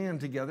stand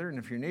together, and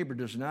if your neighbor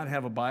does not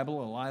have a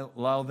Bible,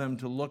 allow them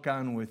to look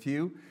on with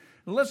you.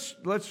 And let's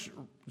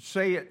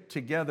say it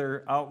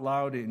together out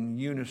loud in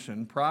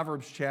unison.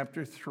 Proverbs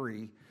chapter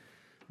 3,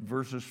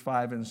 verses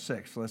 5 and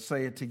 6. Let's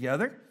say it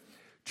together.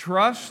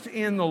 Trust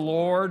in the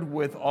Lord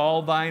with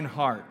all thine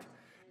heart,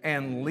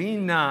 and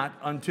lean not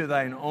unto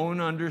thine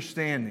own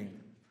understanding.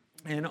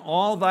 In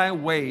all thy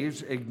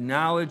ways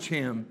acknowledge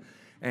him,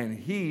 and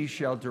he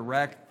shall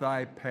direct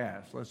thy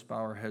paths. Let's bow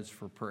our heads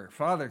for prayer.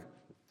 Father,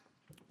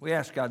 we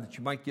ask, God, that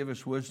you might give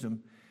us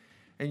wisdom,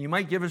 and you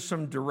might give us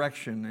some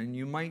direction, and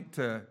you might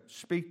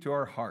speak to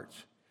our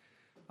hearts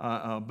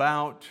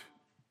about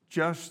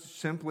just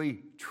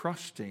simply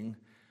trusting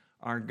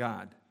our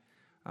God.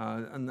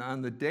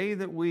 On the day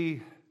that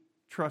we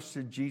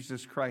trusted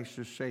Jesus Christ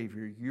as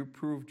Savior, you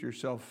proved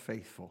yourself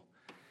faithful.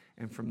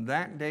 And from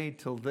that day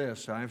till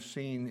this, I've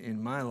seen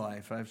in my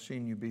life, I've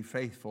seen you be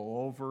faithful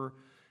over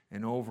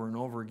and over and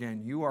over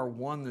again. You are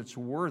one that's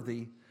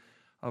worthy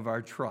of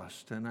our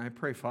trust. And I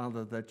pray,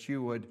 Father, that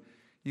you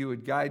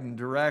would guide and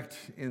direct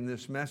in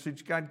this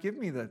message. God, give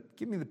me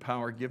the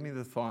power, give me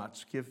the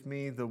thoughts, give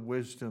me the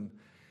wisdom,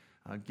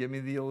 give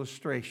me the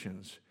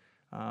illustrations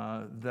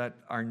that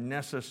are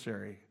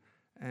necessary.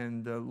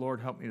 And Lord,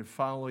 help me to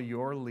follow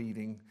your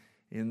leading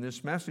in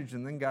this message.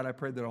 And then, God, I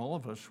pray that all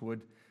of us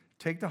would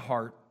take to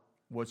heart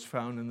what's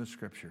found in the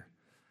Scripture.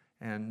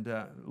 And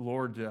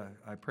Lord,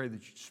 I pray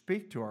that you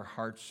speak to our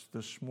hearts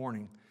this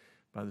morning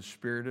by the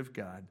Spirit of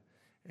God.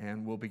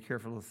 And we'll be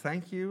careful to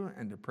thank you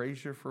and to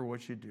praise you for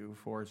what you do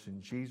for us.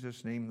 In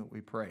Jesus' name that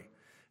we pray.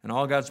 And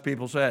all God's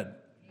people said,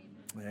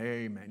 Amen.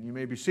 Amen. You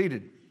may be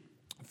seated.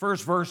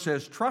 First verse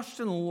says, trust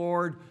in the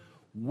Lord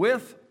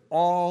with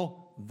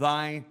all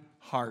thy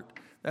heart.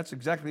 That's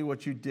exactly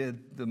what you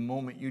did the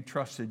moment you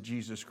trusted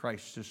Jesus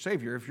Christ as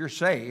Savior. If you're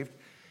saved,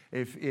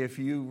 if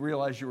you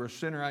realize you were a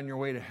sinner on your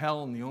way to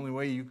hell and the only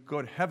way you could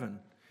go to heaven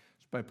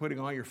is by putting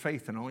all your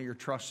faith and all your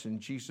trust in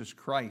Jesus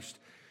Christ,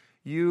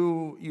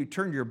 you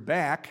turned your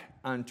back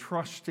on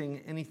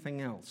trusting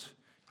anything else.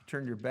 You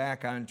turned your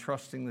back on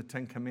trusting the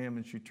Ten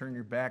Commandments. You turned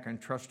your back on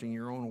trusting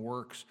your own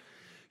works.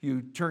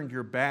 You turned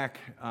your back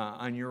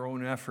on your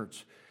own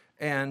efforts.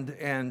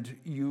 And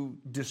you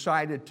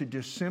decided to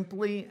just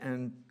simply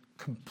and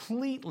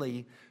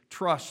completely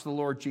trust the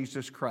Lord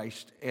Jesus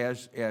Christ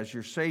as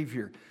your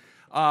Savior.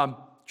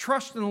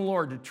 Trust in the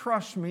Lord. To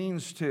trust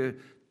means to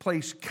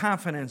place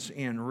confidence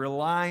in,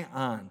 rely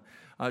on,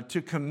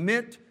 to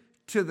commit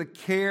to the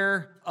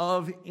care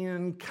of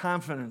in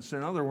confidence.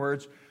 In other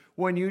words,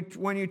 when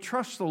you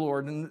trust the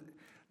Lord, and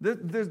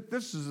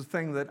this is the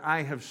thing that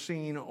I have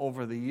seen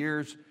over the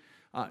years,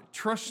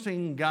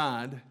 trusting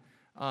God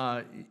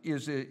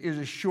is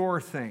a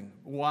sure thing.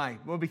 Why?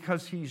 Well,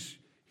 because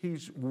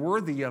He's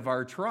worthy of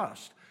our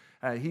trust.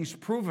 He's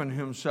proven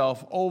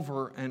himself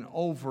over and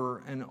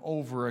over and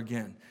over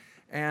again.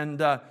 And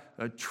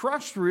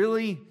trust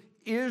really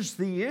is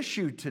the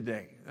issue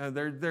today.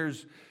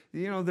 There's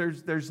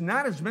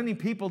not as many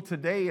people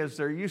today as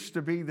there used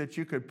to be that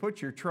you could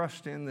put your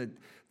trust in, that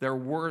their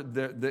word,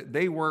 that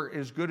they were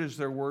as good as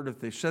their word. If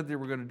they said they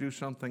were going to do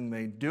something,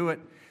 they'd do it.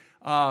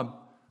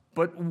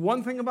 But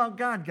one thing about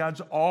God,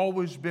 God's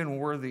always been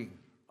worthy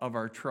of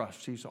our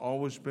trust. He's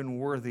always been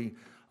worthy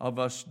of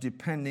us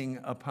depending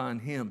upon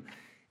Him.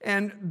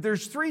 And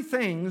there's three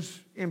things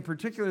in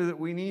particular that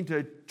we need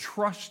to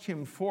trust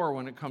Him for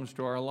when it comes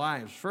to our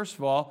lives. First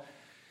of all,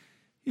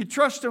 you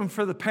trust Him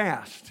for the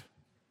past.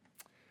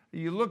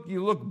 You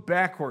look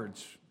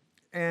backwards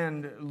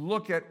and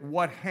look at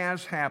what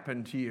has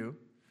happened to you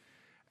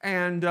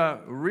and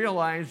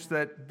realize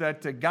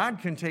that God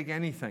can take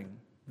anything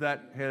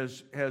that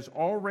has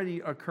already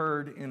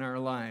occurred in our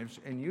lives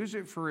and use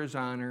it for His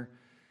honor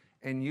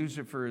and use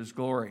it for His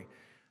glory.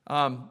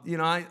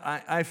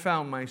 I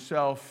found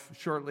myself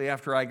shortly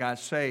after I got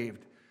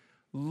saved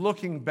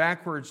looking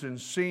backwards and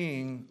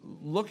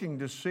looking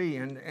to see,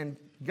 and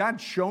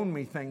God's shown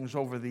me things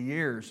over the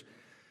years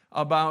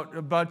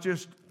about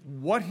just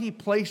what He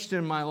placed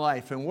in my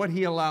life and what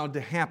He allowed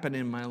to happen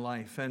in my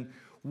life and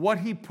what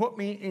He put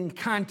me in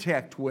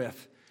contact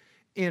with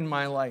in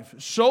my life,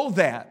 so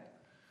that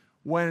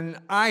when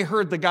I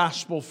heard the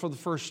gospel for the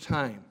first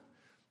time,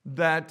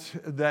 that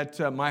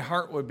my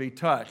heart would be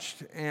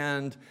touched,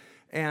 and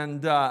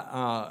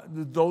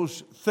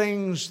those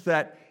things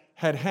that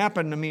had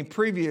happened to me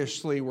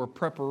previously were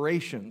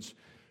preparations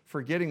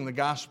for getting the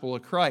gospel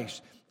of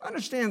Christ.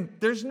 Understand,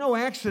 there's no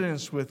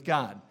accidents with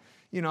God.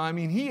 He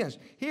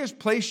has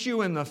placed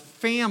you in the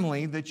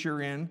family that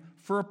you're in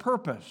for a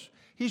purpose.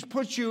 He's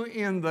put you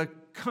in the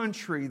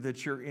country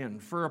that you're in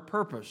for a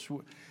purpose.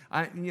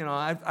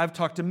 I've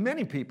talked to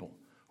many people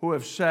who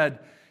have said,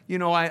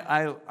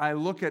 I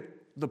look at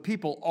the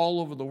people all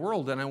over the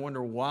world and I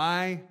wonder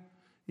why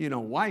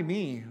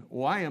me?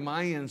 Why am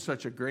I in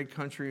such a great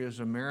country as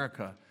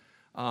America?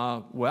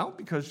 Well,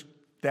 because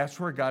that's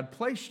where God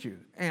placed you.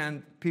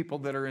 And people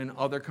that are in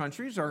other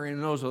countries are in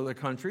those other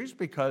countries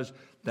because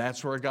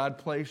that's where God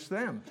placed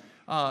them.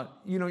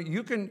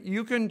 You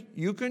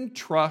can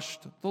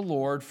trust the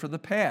Lord for the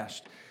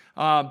past.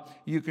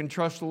 You can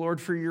trust the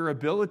Lord for your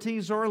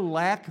abilities or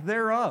lack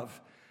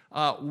thereof.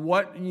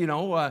 We're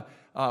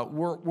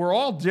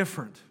all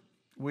different.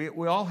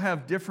 We all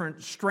have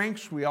different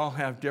strengths. We all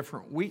have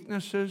different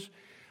weaknesses.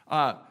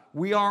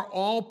 We are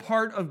all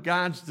part of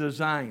God's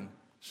design.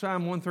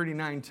 Psalm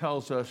 139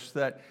 tells us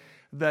that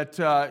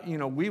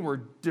we were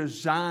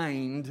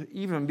designed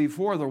even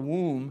before the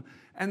womb,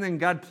 and then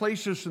God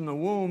placed us in the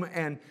womb,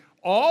 and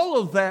all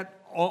of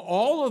that,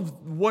 all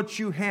of what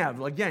you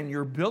have, again,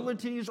 your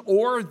abilities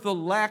or the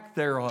lack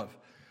thereof,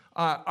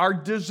 are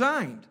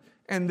designed,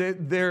 and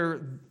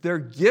they're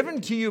given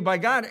to you by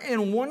God.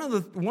 And one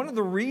of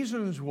the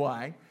reasons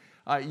why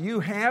you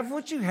have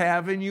what you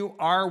have and you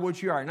are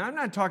what you are. Now, I'm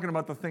not talking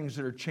about the things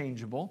that are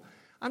changeable.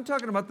 I'm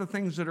talking about the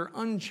things that are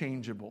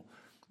unchangeable.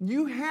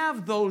 You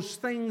have those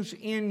things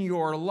in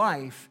your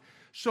life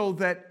so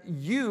that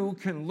you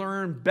can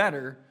learn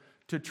better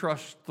to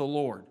trust the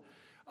Lord.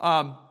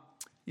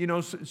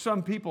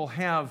 Some people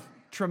have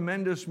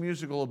tremendous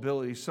musical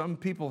abilities. Some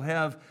people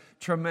have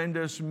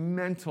tremendous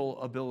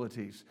mental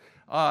abilities.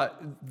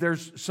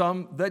 There's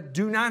some that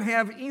do not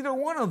have either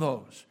one of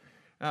those.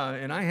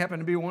 And I happen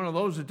to be one of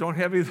those that don't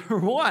have either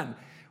one.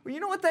 Well, you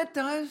know what that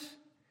does?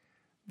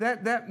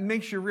 That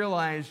makes you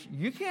realize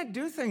you can't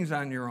do things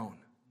on your own.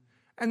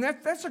 And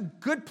that's a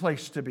good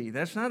place to be.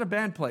 That's not a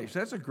bad place.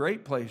 That's a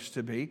great place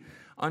to be,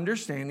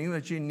 understanding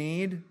that you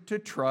need to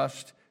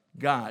trust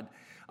God.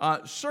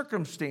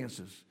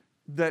 Circumstances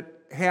that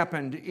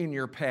happened in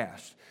your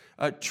past,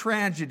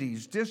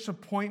 tragedies,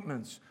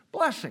 disappointments,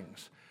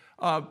 blessings,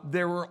 God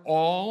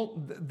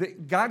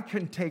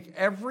can take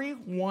every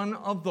one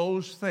of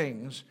those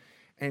things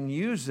and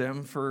use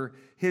them for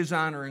His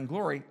honor and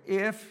glory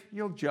if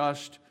you'll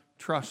just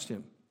trust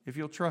Him. If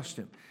you'll trust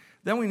Him.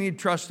 Then we need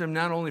to trust Him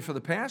not only for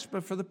the past,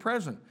 but for the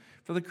present,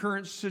 for the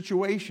current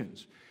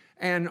situations.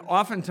 And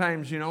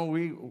oftentimes,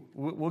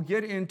 we'll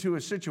get into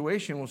a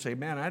situation, we'll say,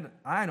 man,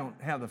 I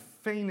don't have the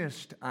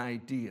faintest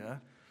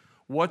idea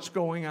what's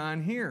going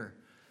on here.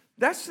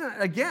 That's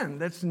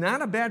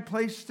not a bad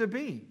place to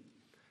be.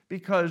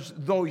 Because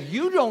though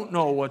you don't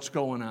know what's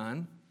going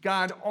on,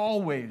 God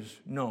always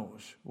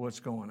knows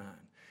what's going on.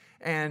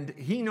 And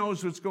He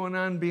knows what's going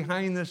on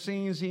behind the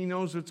scenes. He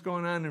knows what's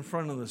going on in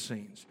front of the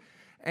scenes.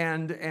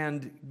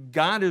 And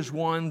God is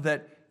one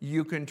that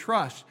you can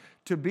trust.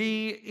 To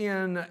be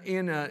in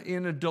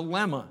a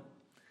dilemma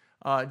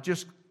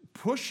just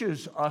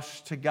pushes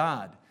us to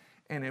God,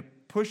 and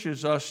it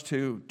pushes us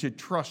to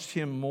trust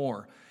Him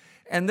more.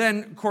 And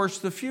then, of course,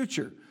 the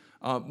future.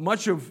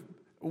 Much of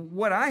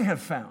what I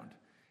have found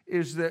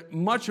is that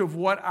much of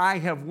what I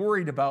have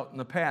worried about in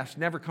the past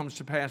never comes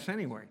to pass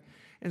anyway.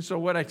 And so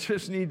what I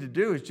just need to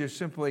do is just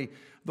simply,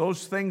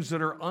 those things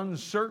that are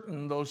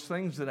uncertain, those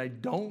things that I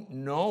don't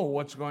know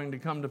what's going to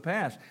come to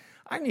pass,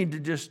 I need to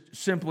just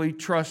simply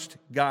trust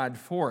God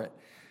for it.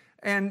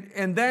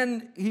 And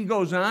then he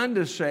goes on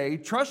to say,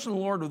 trust in the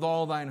Lord with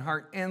all thine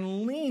heart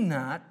and lean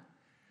not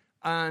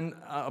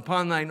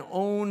upon thine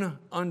own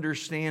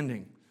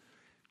understanding.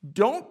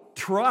 Don't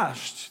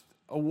trust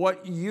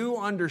what you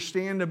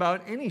understand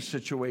about any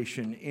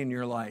situation in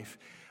your life.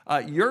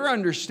 Your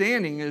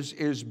understanding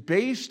is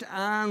based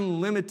on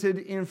limited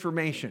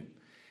information.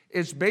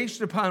 It's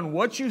based upon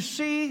what you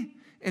see.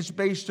 It's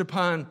based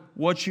upon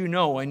what you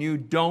know. And you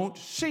don't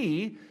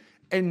see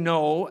and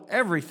know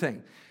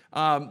everything.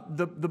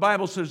 The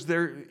Bible says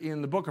there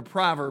in the book of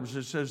Proverbs,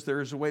 it says, there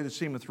is a way that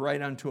seemeth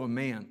right unto a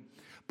man,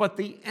 but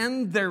the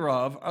end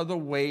thereof are the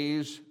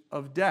ways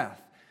of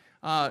death.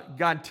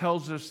 God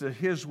tells us that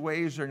His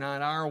ways are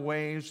not our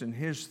ways and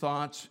His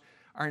thoughts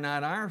are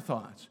not our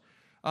thoughts.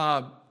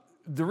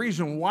 The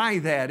reason why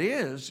that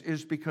is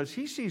because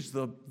He sees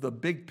the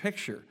big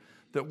picture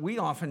that we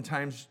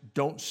oftentimes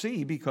don't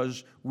see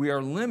because we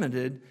are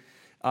limited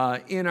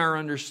in our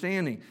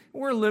understanding.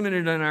 We're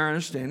limited in our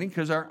understanding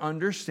because our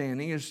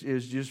understanding is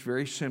just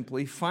very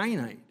simply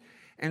finite.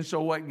 And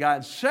so what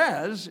God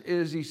says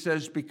is, He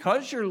says,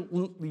 because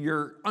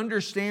your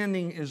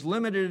understanding is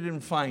limited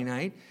and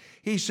finite,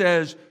 He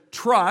says,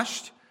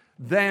 trust,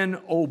 then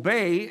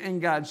obey,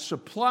 and God's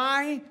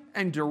supply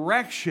and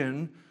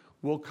direction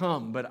will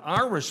come. But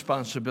our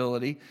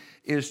responsibility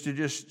is to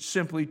just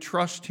simply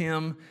trust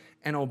Him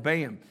and obey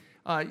Him.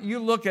 You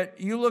look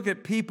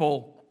at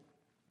people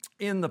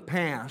in the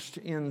past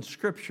in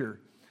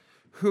Scripture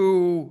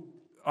who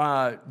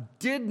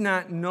did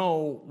not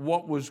know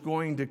what was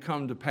going to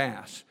come to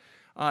pass,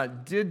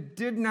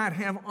 did not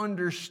have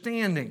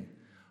understanding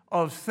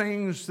of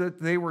things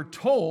that they were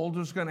told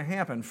was going to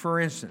happen. For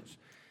instance,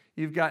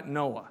 you've got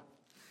Noah.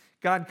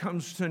 God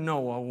comes to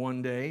Noah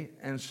one day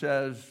and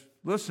says,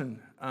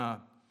 listen,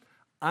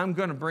 I'm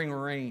going to bring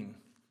rain.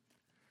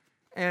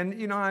 And,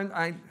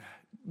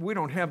 we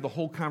don't have the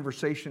whole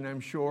conversation, I'm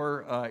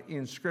sure,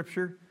 in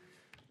Scripture,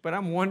 but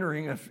I'm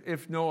wondering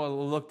if Noah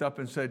looked up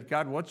and said,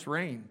 God, what's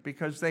rain?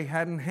 Because they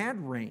hadn't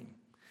had rain.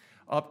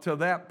 Up to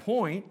that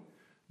point,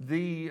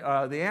 the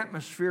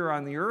atmosphere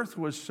on the earth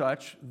was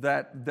such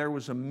that there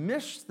was a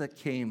mist that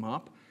came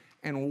up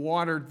and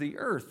watered the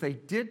earth. They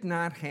did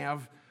not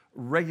have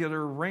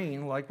regular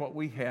rain like what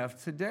we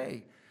have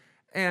today.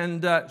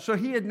 And so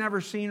he had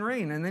never seen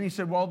rain. And then he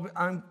said, well,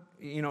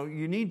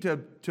 you need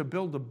to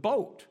build a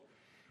boat.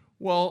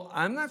 Well,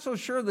 I'm not so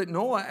sure that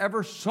Noah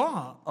ever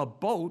saw a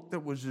boat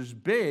that was as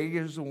big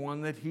as the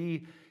one that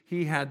he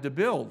had to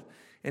build.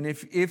 And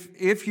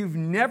if you've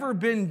never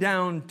been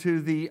down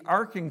to the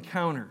Ark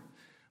Encounter,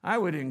 I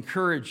would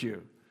encourage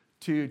you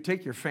to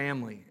take your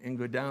family and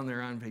go down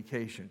there on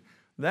vacation.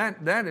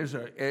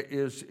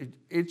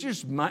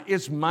 It's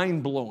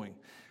mind-blowing.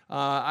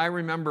 I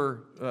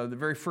remember the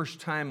very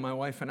first time my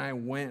wife and I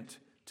went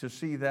to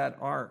see that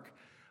ark.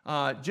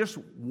 Just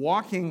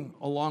walking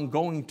along,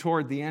 going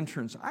toward the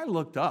entrance, I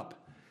looked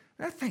up.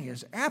 That thing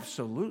is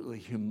absolutely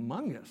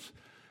humongous.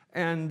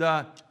 And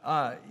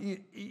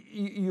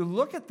you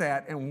look at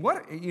that, and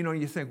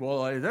you think,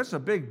 well, that's a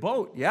big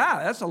boat.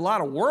 Yeah, that's a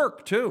lot of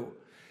work too.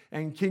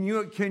 And can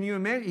you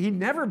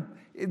imagine?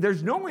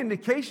 There's no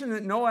indication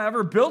that Noah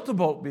ever built a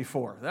boat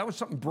before. That was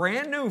something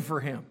brand new for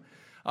him.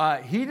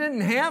 He didn't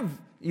have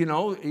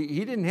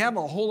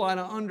a whole lot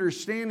of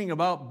understanding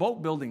about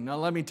boat building. Now,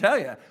 let me tell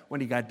you,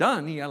 when he got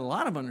done, he had a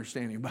lot of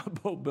understanding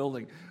about boat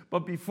building.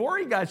 But before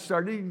he got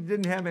started, he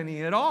didn't have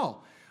any at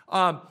all.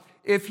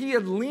 If he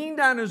had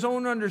leaned on his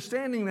own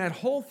understanding, that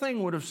whole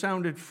thing would have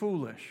sounded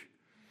foolish.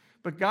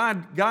 But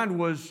God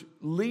was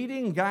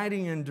leading,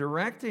 guiding, and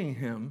directing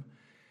him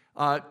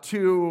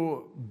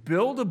to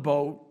build a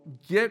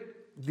boat, get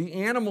the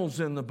animals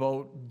in the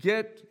boat,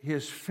 get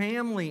his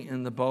family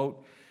in the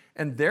boat,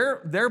 and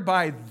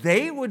thereby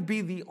they would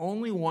be the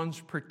only ones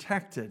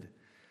protected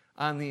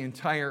on the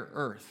entire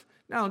earth.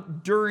 Now,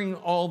 during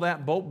all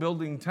that boat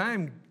building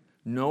time,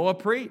 Noah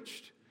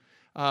preached.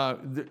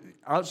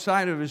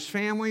 Outside of his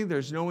family,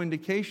 there's no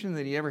indication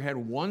that he ever had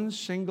one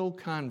single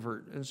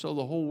convert. And so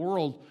the whole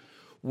world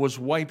was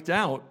wiped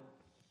out,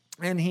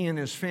 and he and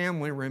his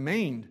family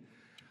remained.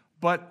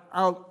 But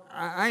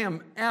I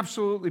am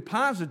absolutely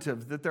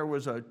positive that there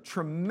was a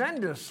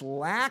tremendous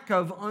lack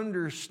of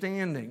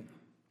understanding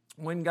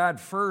when God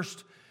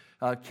first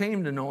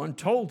came to Noah and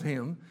told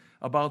him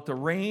about the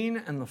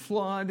rain and the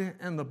flood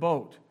and the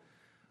boat.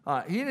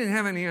 He didn't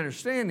have any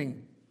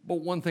understanding,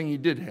 but one thing he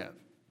did have.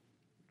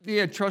 He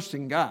had trust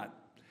in God.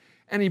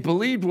 And he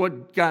believed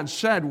what God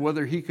said,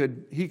 whether he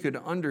could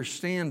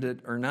understand it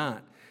or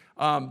not.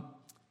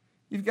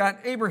 You've got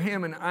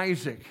Abraham and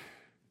Isaac.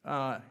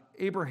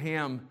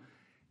 Abraham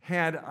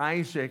had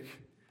Isaac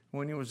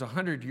when he was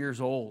 100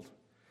 years old.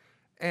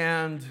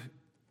 And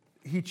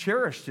he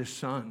cherished his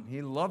son.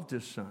 He loved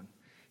his son.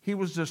 He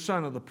was the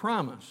son of the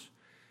promise.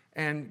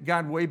 And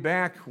God, way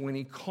back when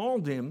he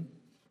called him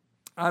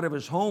out of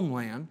his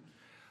homeland,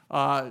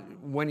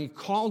 when he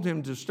called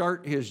him to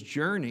start his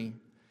journey,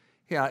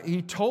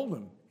 he told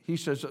him, he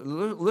says,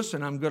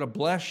 listen, I'm going to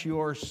bless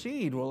your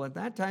seed. Well, at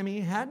that time, he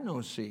had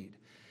no seed.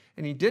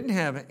 And he didn't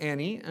have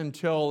any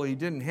until he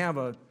didn't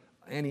have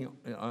any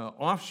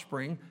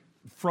offspring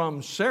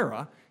from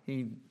Sarah.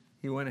 He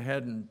went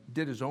ahead and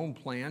did his own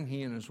plan,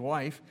 he and his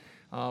wife,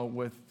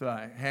 with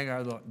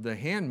Hagar, the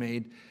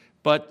handmaid.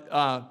 But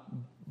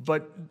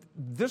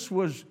this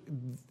was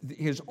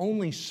his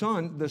only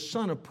son, the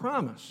son of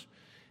promise.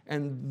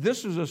 And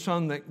this is a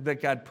son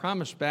that God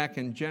promised back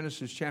in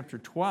Genesis chapter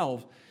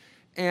 12.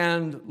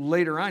 And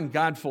later on,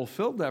 God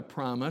fulfilled that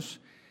promise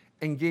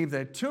and gave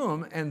that to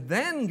him. And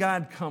then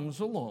God comes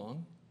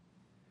along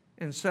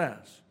and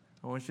says,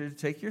 I want you to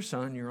take your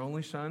son, your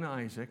only son,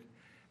 Isaac,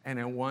 and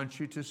I want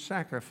you to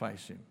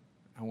sacrifice him.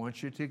 I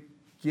want you to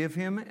give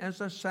him as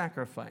a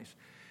sacrifice.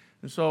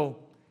 And so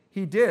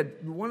he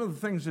did. One of the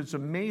things that's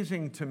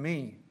amazing to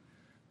me,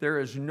 there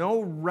is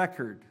no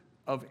record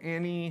of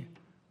any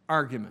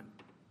argument.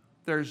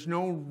 There's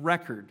no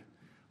record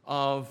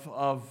of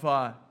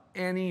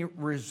any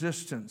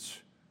resistance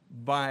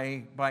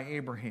by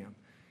Abraham.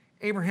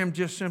 Abraham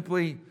just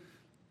simply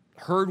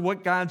heard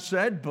what God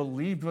said,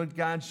 believed what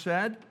God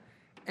said,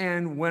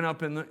 and went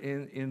up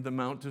in the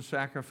mount to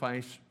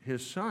sacrifice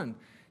his son.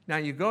 Now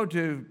you go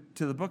to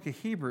the book of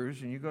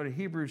Hebrews, and you go to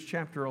Hebrews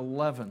chapter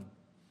 11.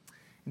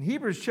 In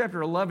Hebrews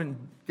chapter 11,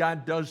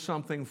 God does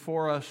something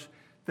for us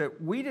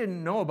that we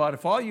didn't know about.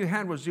 If all you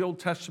had was the Old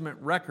Testament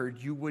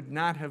record, you would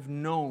not have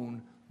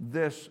known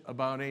this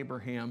about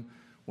Abraham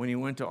when he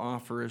went to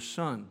offer his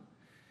son.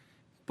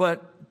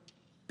 But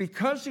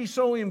because he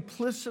so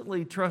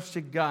implicitly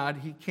trusted God,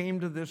 he came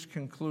to this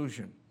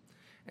conclusion.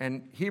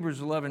 And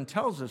Hebrews 11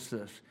 tells us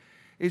this.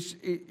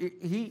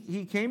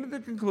 He came to the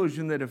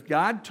conclusion that if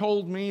God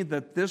told me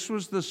that this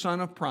was the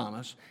son of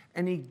promise,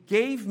 and he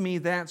gave me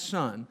that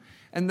son,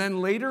 and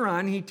then later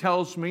on he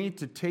tells me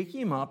to take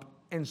him up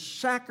and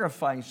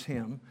sacrifice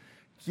him,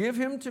 give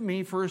him to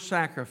me for a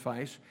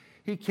sacrifice,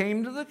 he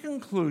came to the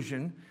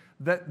conclusion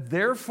that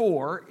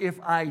therefore, if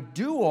I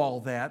do all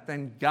that,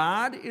 then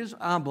God is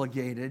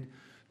obligated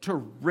to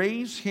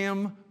raise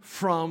him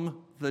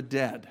from the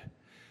dead.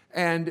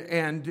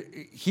 And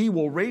he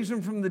will raise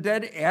him from the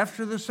dead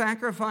after the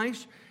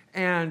sacrifice,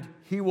 and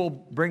he will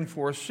bring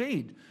forth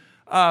seed.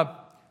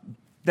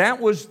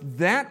 That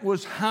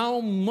was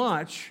how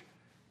much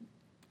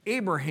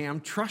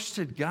Abraham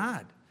trusted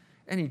God.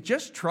 And he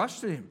just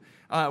trusted him.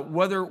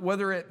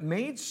 Whether it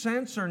made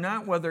sense or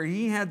not, whether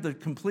he had the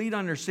complete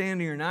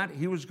understanding or not,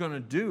 he was going to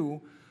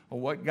do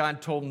what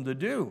God told him to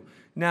do.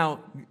 Now,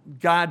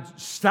 God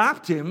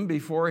stopped him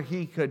before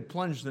he could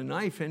plunge the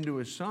knife into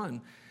his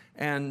son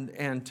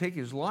and take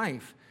his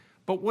life.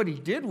 But what he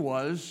did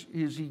is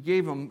he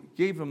gave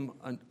him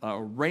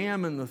a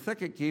ram in the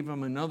thicket, gave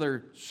him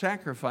another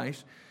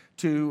sacrifice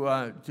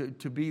to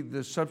be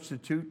the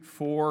substitute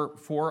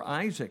for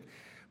Isaac.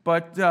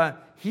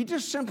 But he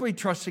just simply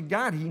trusted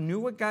God. He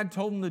knew what God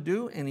told him to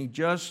do, and he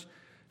just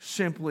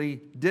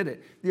simply did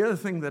it. The other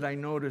thing that I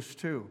noticed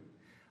too,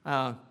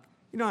 I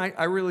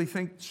really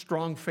think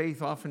strong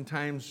faith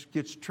oftentimes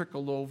gets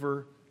trickled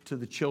over to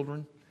the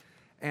children,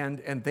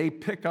 and they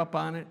pick up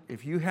on it.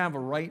 If you have a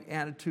right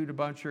attitude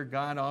about your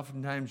God,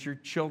 oftentimes your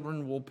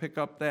children will pick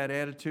up that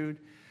attitude.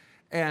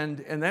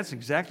 And that's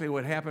exactly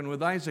what happened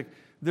with Isaac.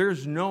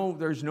 There's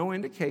no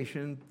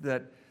indication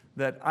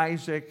that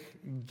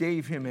Isaac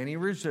gave him any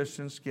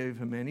resistance, gave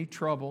him any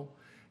trouble.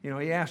 He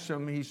asked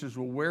him, he says,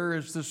 well, where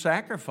is the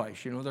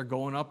sacrifice? They're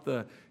going up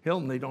the hill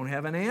and they don't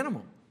have an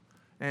animal.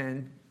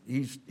 And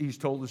he's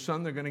told his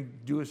son they're going to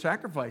do a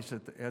sacrifice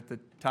at the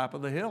top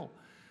of the hill.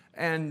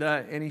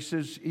 And he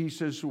says,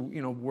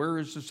 where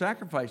is the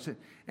sacrifice?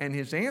 And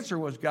his answer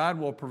was, God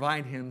will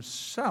provide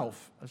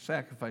himself a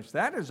sacrifice.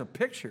 That is a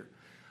picture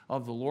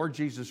of the Lord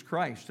Jesus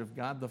Christ, of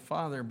God the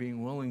Father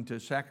being willing to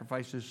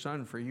sacrifice his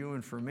son for you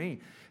and for me.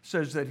 It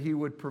says that he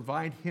would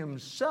provide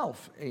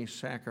himself a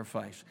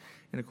sacrifice.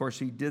 And of course,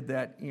 he did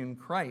that in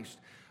Christ.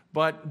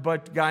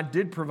 But God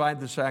did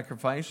provide the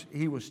sacrifice.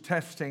 He was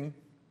testing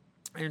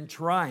and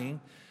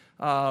trying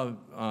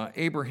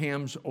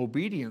Abraham's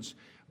obedience.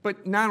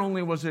 But not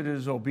only was it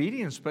his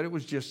obedience, but it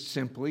was just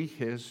simply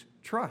his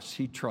trust.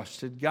 He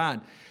trusted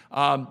God.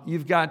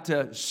 You've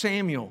got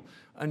Samuel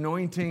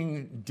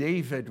anointing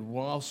David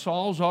while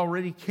Saul's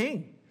already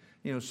king.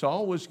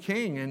 Saul was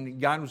king, and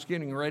God was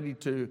getting ready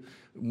to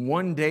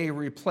one day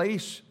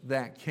replace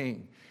that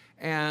king.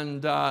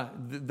 And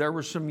there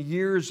were some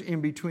years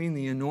in between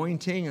the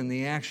anointing and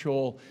the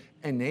actual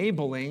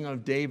enabling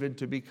of David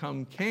to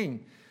become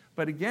king.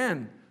 But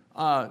again,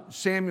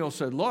 Samuel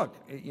said, look,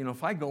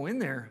 if I go in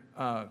there,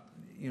 I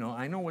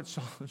know what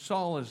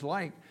Saul is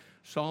like.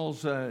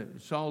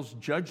 Saul's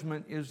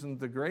judgment isn't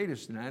the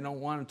greatest, and I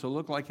don't want it to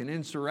look like an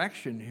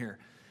insurrection here.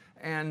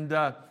 And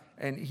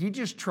he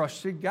just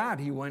trusted God.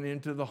 He went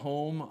into the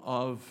home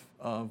of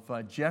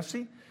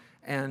Jesse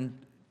and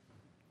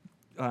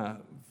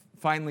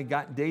finally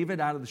got David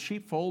out of the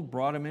sheepfold,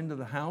 brought him into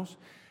the house,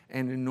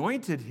 and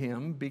anointed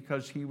him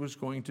because he was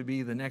going to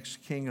be the next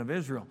king of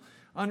Israel.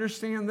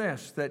 Understand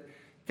this, that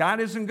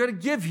God isn't going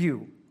to give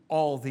you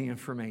all the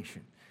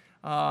information.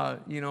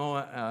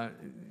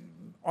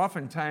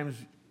 Oftentimes,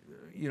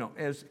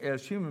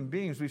 as human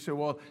beings, we say,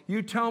 well,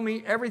 you tell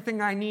me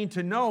everything I need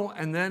to know,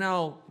 and then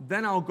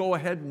I'll go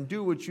ahead and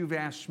do what you've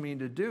asked me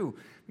to do.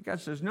 But God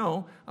says,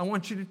 no, I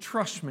want you to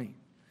trust me.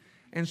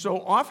 And so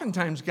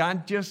oftentimes,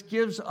 God just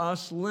gives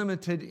us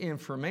limited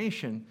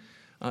information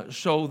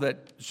so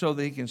that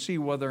he can see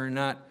whether or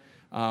not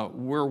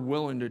we're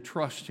willing to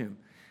trust him.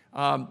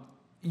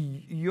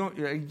 Your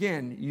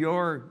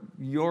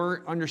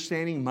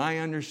understanding, my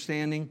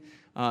understanding,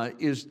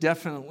 is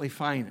definitely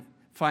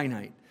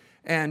finite.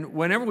 And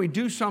whenever we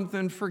do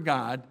something for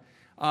God,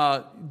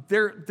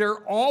 there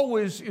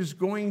always is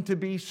going to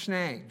be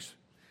snags.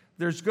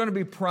 There's going to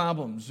be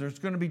problems. There's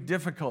going to be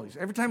difficulties.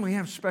 Every time we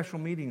have special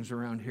meetings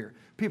around here,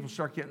 people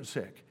start getting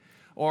sick,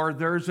 or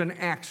there's an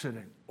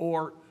accident,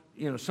 or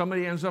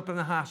somebody ends up in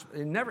the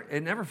hospital. It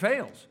never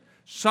fails.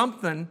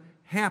 Something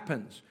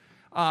happens.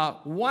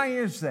 Why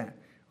is that?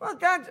 Well,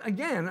 God,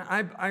 again,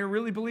 I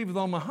really believe with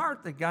all my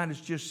heart that God is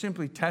just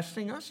simply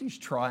testing us. He's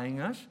trying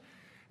us.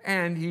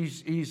 And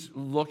he's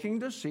looking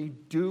to see,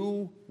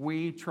 do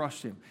we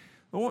trust him?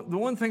 The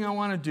one thing I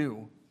want to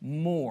do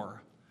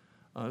more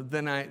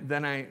than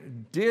I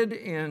did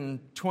in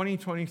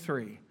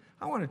 2023,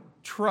 I want to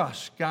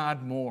trust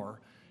God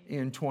more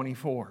in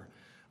 24.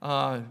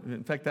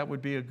 In fact, that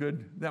would be a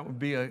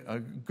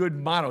good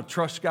motto.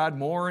 Trust God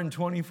more in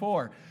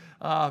 24.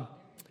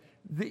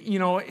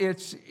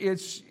 It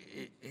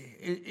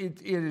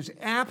is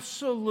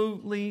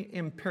absolutely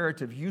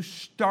imperative. You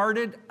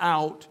started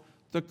out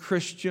the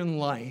Christian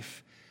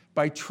life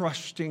by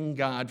trusting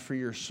God for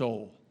your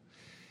soul.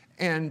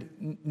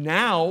 And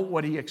now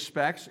what he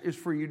expects is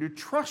for you to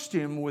trust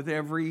him with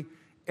every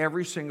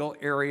single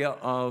area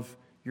of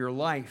your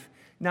life.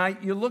 Now,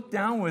 you look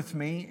down with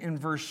me in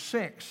verse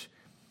 6.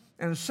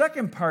 And the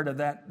second part of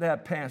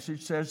that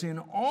passage says, in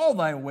all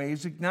thy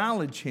ways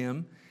acknowledge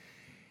him,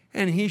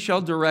 and he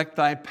shall direct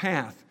thy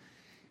path.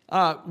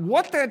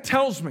 What that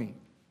tells me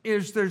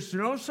is there's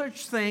no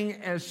such thing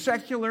as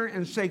secular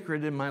and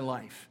sacred in my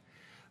life.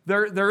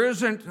 There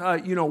isn't,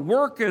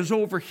 work is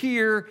over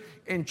here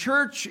and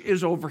church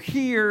is over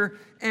here,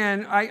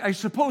 and I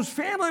suppose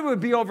family would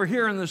be over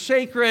here in the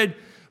sacred,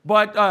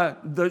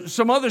 but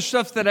some other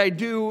stuff that I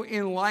do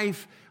in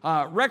life,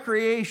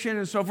 recreation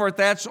and so forth,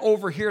 that's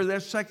over here,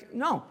 that's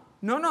No.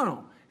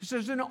 He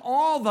says, in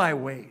all thy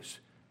ways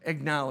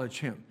acknowledge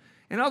him.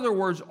 In other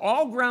words,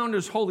 all ground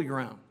is holy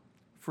ground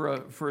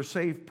for a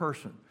saved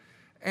person.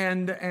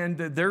 And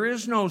there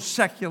is no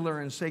secular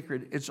and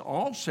sacred. It's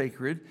all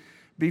sacred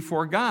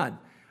before God.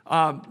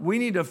 We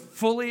need to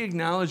fully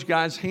acknowledge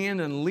God's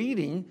hand and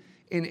leading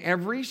in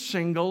every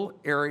single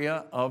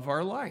area of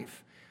our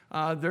life.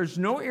 There's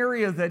no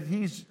area that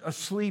he's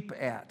asleep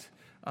at.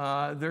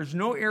 There's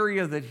no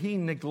area that he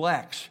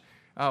neglects.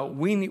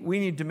 We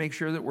need to make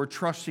sure that we're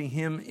trusting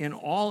him in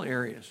all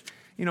areas.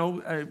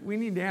 We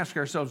need to ask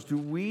ourselves, do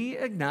we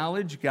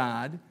acknowledge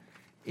God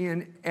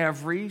in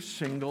every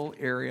single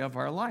area of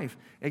our life?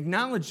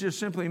 Acknowledge just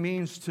simply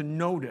means to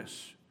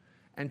notice,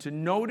 and to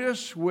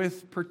notice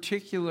with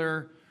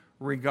particular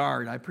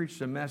regard. I preached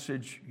a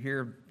message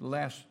here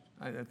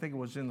I think it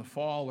was in the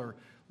fall or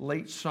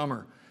late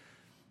summer,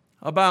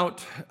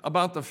 about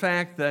the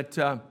fact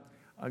that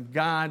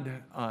God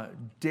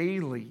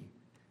daily,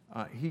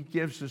 he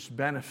gives us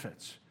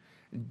benefits.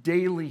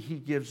 Daily he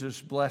gives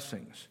us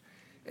blessings.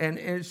 And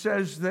it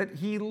says that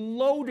he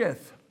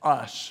loadeth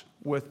us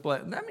with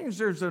blessings. That means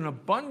there's an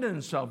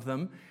abundance of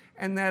them,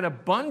 and that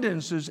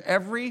abundance is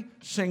every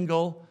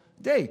single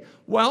day.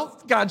 Well,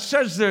 God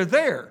says they're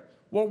there.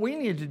 What we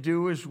need to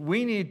do is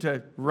we need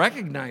to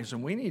recognize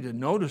them. We need to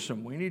notice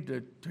them. We need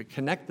to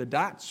connect the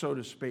dots, so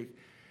to speak.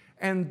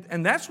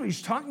 And that's what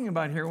he's talking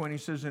about here when he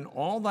says, in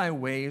all thy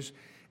ways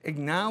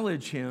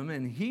acknowledge him,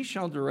 and he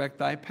shall direct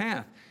thy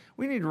path.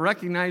 We need to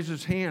recognize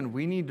his hand.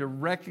 We need to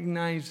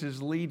recognize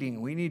his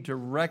leading. We need to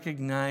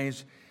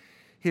recognize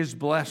his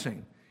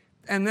blessing.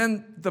 And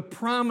then the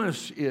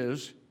promise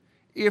is,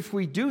 if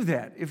we do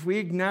that, if we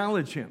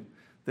acknowledge him,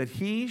 that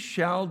he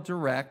shall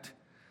direct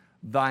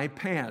thy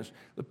paths.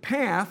 The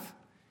path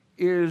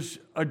is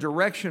a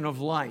direction of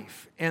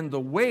life, and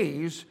the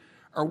ways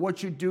are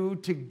what you do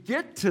to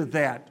get to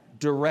that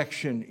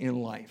direction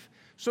in life.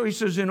 So he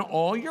says, in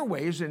all your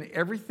ways, in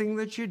everything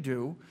that you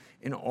do,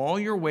 in all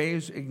your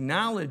ways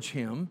acknowledge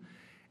him,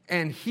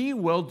 and he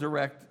will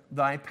direct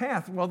thy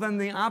path. Well, then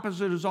the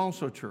opposite is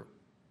also true.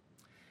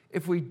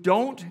 If we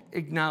don't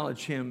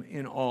acknowledge him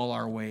in all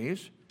our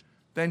ways,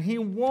 then he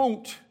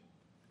won't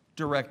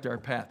direct our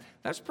path.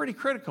 That's pretty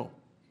critical.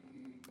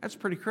 That's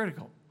pretty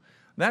critical.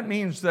 That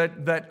means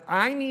that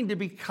I need to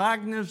be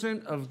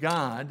cognizant of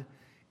God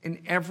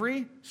in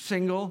every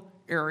single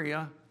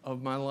area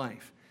of my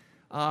life.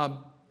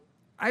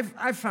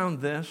 I've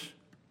found this.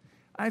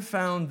 I've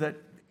found that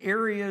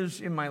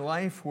areas in my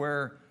life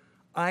where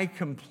I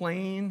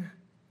complain,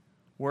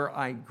 where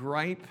I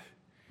gripe,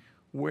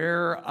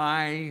 where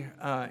I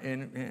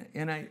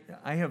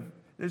have,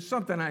 there's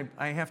something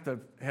I have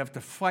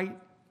to fight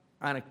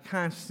on a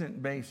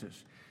constant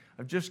basis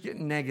of just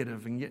getting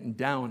negative and getting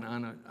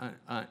down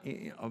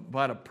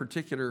about a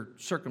particular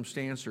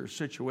circumstance or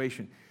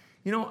situation.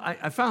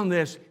 I found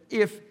this: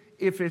 if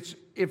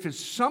it's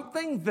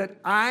something that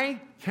I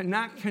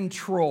cannot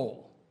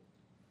control,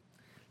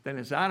 then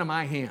it's out of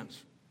my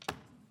hands,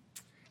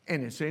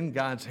 and it's in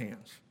God's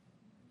hands.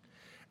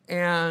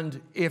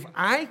 And if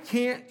I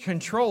can't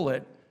control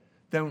it,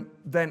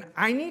 then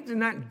I need to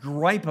not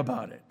gripe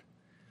about it.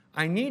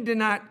 I need to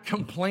not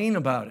complain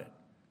about it.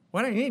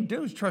 What I need to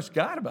do is trust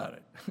God about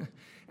it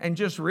and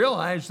just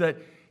realize that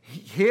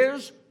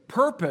his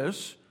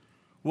purpose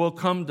will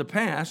come to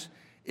pass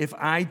if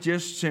I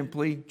just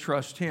simply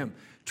trust him.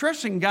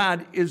 Trusting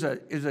God is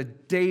a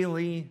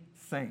daily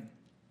thing.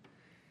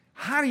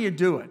 How do you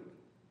do it?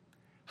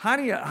 How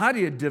do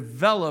you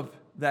develop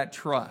that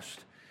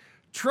trust?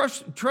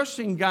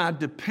 Trusting God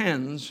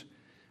depends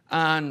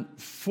on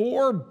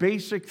 4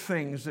 basic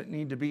things that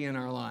need to be in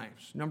our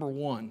lives. Number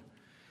 1,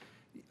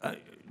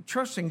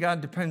 trusting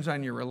God depends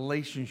on your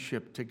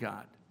relationship to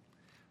God.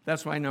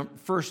 That's why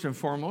first and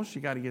foremost,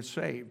 you got to get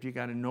saved. You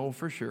got to know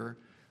for sure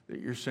that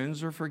your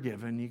sins are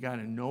forgiven. You got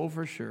to know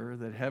for sure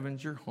that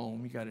heaven's your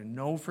home. You got to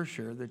know for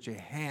sure that you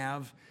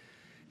have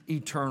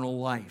eternal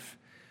life.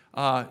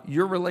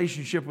 Your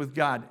relationship with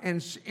God.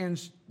 And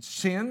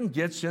sin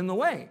gets in the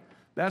way.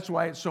 That's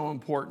why it's so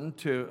important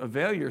to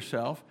avail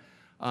ourselves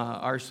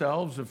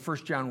of 1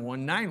 John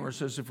 1:9, where it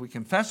says, if we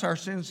confess our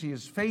sins, he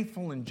is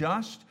faithful and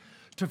just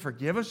to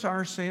forgive us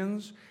our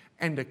sins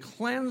and to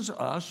cleanse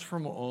us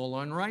from all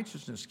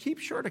unrighteousness. Keep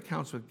short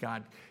accounts with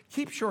God.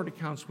 Keep short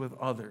accounts with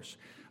others.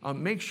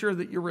 Make sure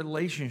that your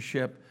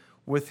relationship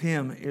with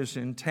him is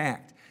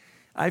intact.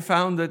 I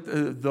found that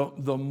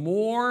the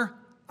more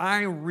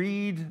I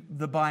read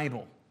the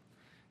Bible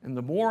and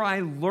the more I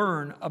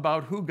learn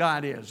about who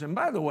God is, and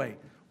by the way,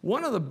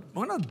 one of the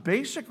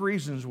basic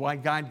reasons why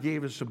God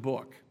gave us a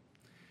book.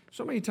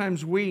 So many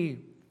times we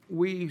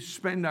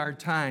spend our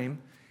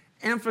time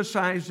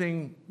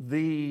emphasizing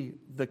the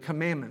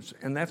commandments,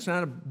 and that's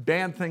not a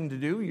bad thing to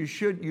do. You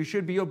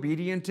should be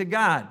obedient to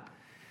God.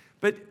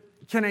 But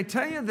can I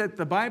tell you that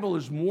the Bible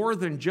is more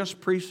than just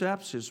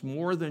precepts? It's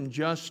more than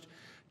just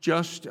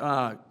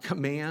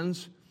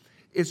commands.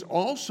 It's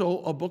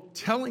also a book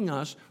telling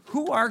us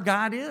who our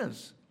God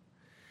is.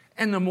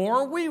 And the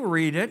more we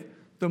read it,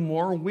 the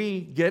more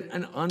we get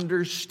an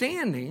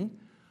understanding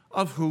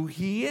of who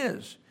he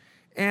is.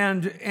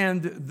 And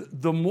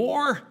the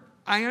more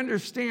I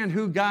understand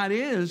who God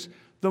is,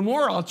 the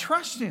more I'll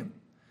trust him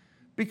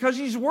because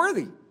he's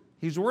worthy.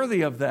 He's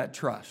worthy of that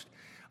trust.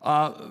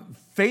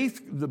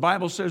 Faith, the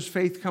Bible says,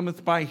 faith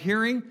cometh by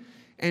hearing,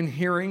 and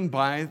hearing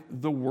by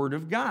the word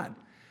of God.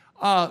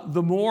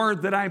 The more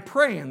that I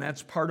pray, and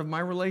that's part of my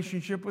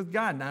relationship with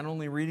God, not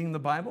only reading the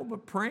Bible,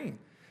 but praying.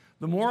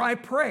 The more I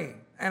pray,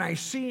 and I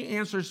see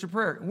answers to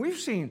prayer. And we've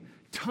seen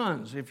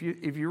tons. If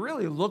you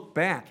really look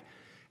back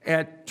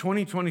at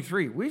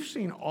 2023, we've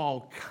seen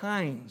all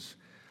kinds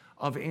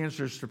of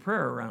answers to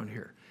prayer around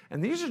here.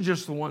 And these are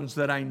just the ones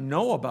that I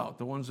know about,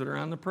 the ones that are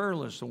on the prayer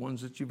list, the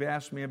ones that you've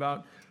asked me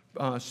about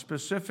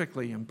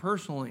specifically and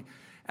personally.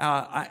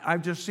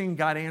 I've just seen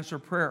God answer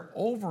prayer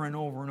over and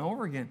over and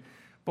over again.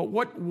 But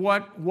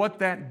what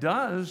that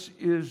does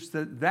is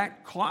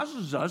that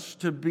causes us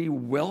to be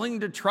willing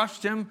to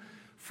trust him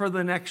for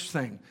the next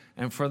thing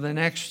and for the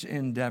next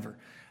endeavor.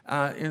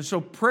 And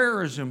so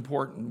prayer is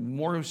important. The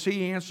more we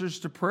see answers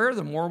to prayer,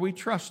 the more we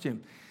trust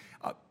him.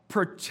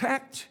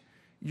 Protect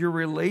your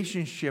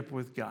relationship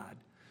with God.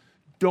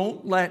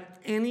 Don't let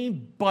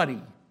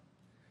anybody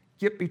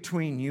get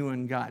between you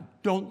and God.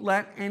 Don't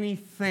let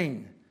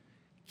anything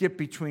get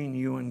between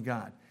you and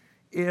God.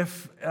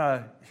 If,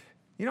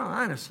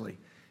 honestly,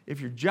 if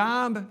your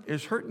job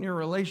is hurting your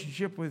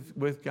relationship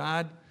with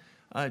God,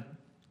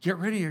 get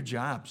rid of your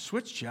job.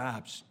 Switch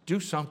jobs. Do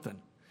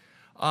something.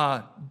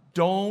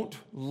 Don't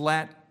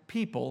let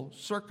people,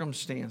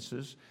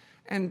 circumstances,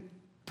 and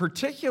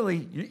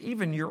particularly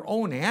even your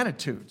own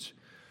attitudes,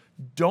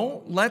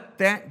 don't let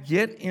that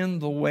get in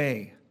the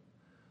way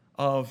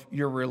of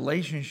your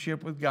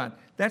relationship with God.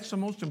 That's the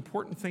most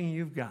important thing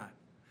you've got.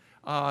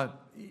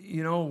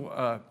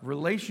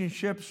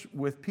 Relationships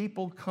with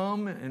people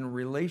come and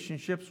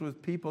relationships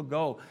with people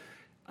go.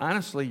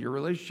 Honestly, your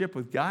relationship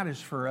with God is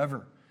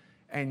forever,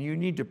 and you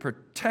need to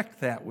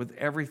protect that with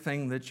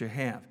everything that you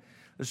have.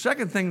 The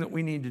second thing that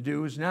we need to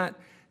do is not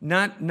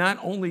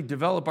only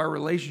develop our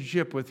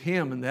relationship with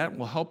him, and that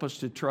will help us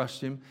to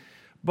trust him,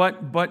 but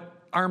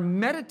our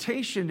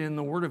meditation in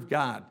the Word of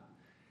God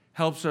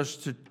helps us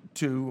to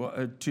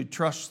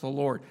trust the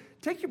Lord.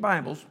 Take your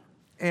Bibles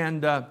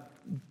and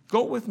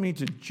go with me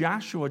to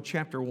Joshua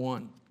chapter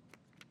 1.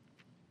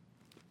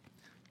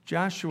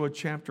 Joshua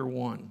chapter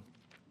 1.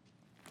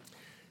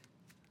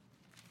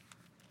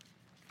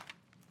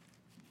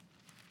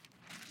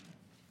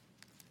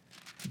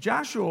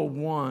 Joshua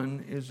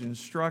 1 is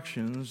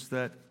instructions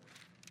that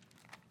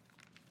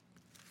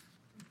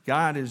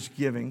God is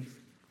giving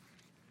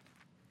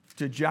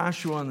to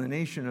Joshua and the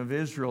nation of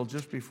Israel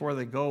just before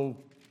they go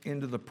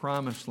into the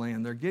promised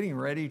land. They're getting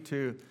ready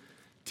to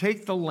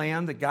take the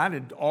land that God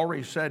had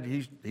already said.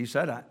 He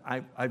said,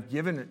 I've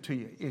given it to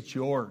you. It's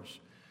yours.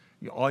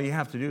 All you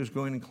have to do is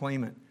go in and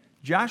claim it.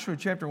 Joshua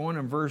chapter 1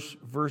 and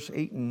verse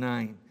 8 and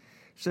 9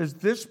 says,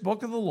 "This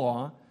book of the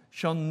law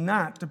shall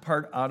not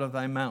depart out of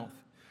thy mouth,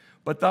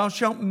 but thou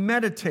shalt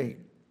meditate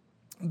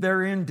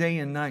therein day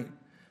and night,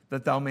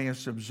 that thou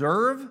mayest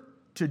observe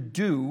to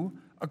do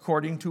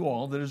according to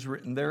all that is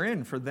written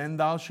therein. For then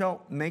thou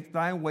shalt make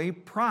thy way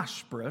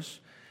prosperous,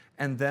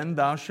 and then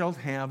thou shalt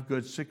have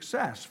good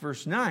success."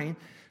 Verse 9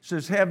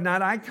 says, "Have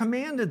not I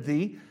commanded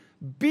thee?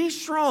 Be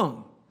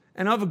strong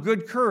and of a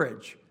good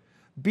courage.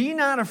 Be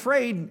not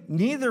afraid,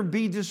 neither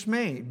be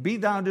dismayed. Be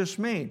thou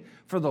dismayed,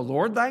 for the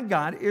Lord thy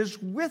God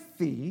is with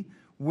thee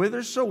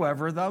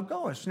whithersoever thou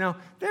goest." Now,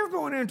 they were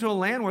going into a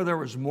land where there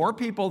was more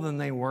people than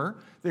they were.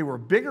 They were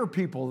bigger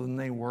people than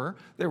they were.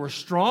 They were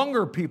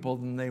stronger people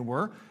than they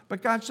were.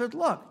 But God said,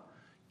 look,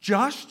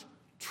 just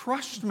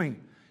trust me.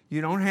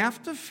 You don't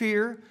have to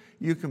fear.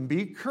 You can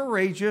be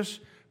courageous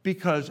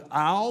because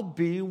I'll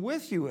be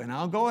with you and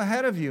I'll go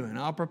ahead of you and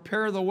I'll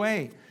prepare the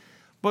way.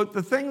 But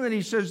the thing that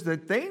he says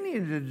that they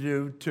needed to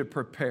do to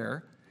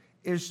prepare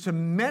is to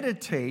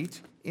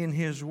meditate in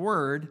his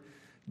word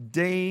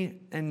day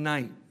and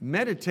night.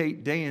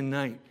 Meditate day and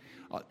night.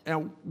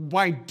 And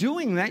by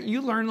doing that,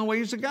 you learn the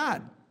ways of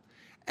God.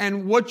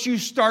 And what you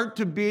start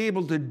to be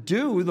able to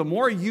do, the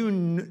more you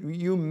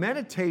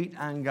meditate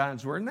on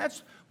God's word, and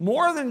that's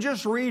more than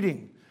just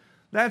reading.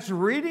 That's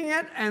reading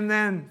it and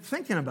then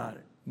thinking about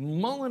it,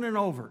 mulling it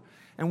over.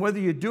 And whether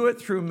you do it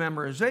through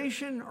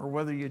memorization or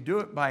whether you do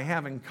it by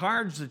having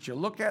cards that you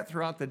look at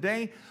throughout the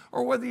day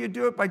or whether you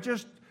do it by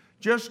just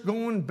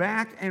going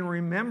back and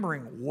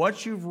remembering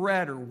what you've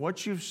read or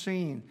what you've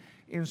seen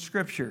in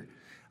Scripture.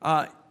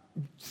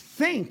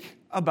 Think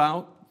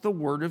about the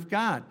Word of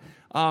God.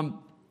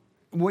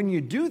 When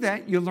you do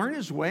that, you learn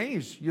His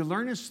ways. You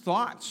learn His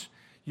thoughts.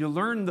 You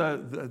learn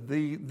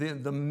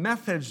the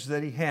methods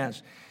that He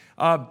has.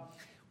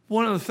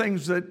 One of the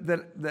things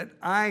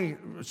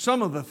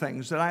some of the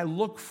things that I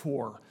look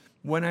for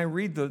when I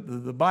read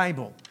the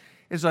Bible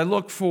is I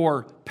look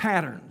for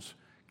patterns.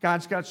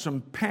 God's got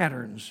some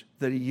patterns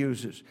that He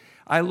uses.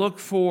 I look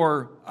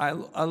for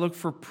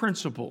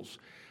principles.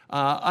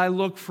 I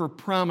look for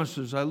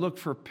promises. I look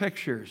for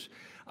pictures.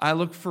 I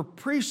look for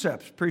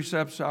precepts.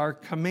 Precepts are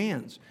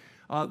commands.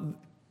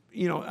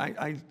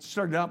 I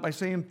started out by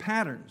saying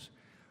patterns.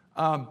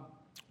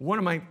 one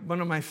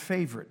of my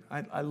favorite.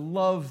 I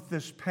love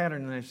this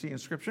pattern that I see in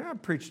Scripture.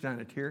 I've preached on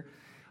it here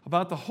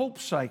about the hope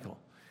cycle.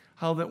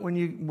 How that when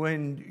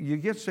you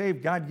get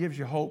saved, God gives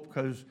you hope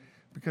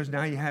because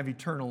now you have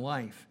eternal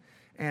life.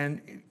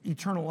 And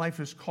eternal life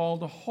is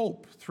called a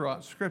hope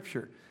throughout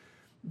Scripture.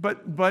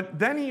 But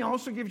then he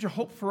also gives you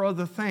hope for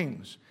other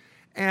things.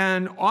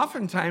 And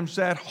oftentimes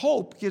that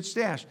hope gets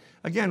dashed.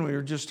 Again, we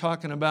were just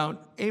talking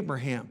about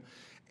Abraham.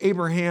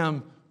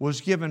 Abraham was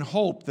given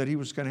hope that he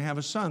was going to have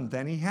a son.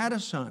 Then he had a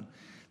son.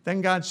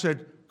 Then God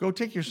said, go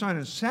take your son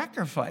and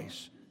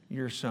sacrifice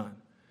your son.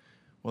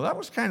 Well, that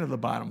was kind of the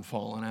bottom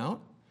falling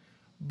out.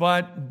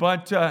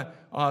 But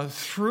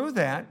through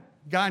that,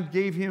 God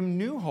gave him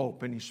new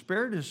hope, and he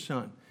spared his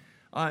son.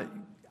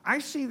 I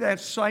see that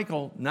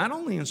cycle not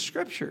only in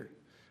Scripture.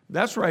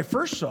 That's where I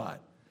first saw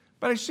it.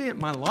 But I see it in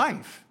my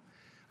life.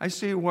 I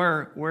see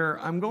where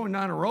I'm going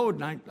down a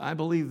road, and I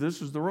believe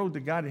this is the road that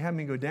God had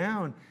me go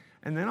down.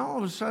 And then all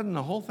of a sudden,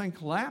 the whole thing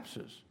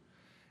collapses.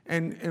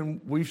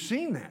 And we've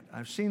seen that.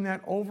 I've seen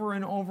that over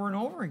and over and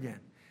over again.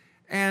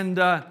 And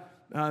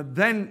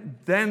then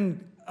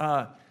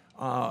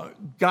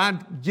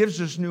God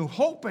gives us new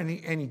hope, and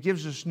he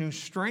gives us new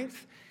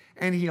strength,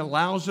 and he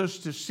allows us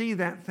to see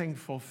that thing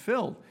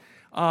fulfilled.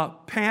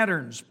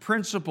 Patterns,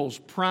 principles,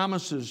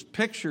 promises,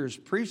 pictures,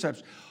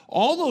 precepts,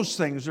 all those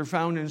things are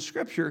found in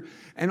Scripture,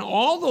 and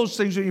all those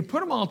things, when you put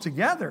them all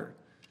together,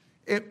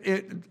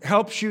 it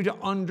helps you to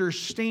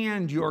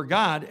understand your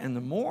God, and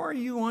the more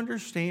you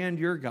understand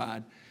your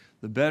God,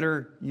 the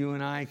better you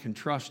and I can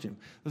trust him.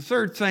 The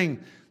third thing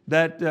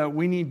that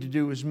we need to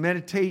do is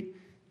meditate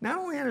not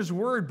only on his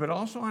word, but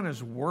also on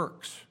his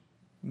works.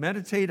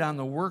 Meditate on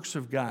the works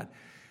of God.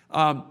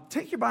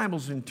 Take your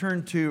Bibles and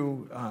turn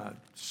to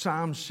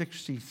Psalm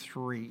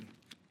 63.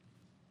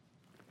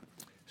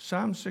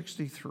 Psalm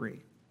 63.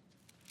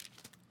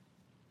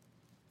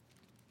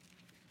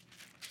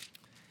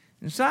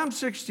 In Psalm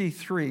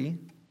 63,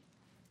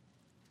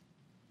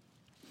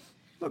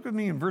 look with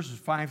me in verses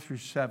 5 through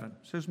 7.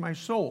 It says, my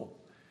soul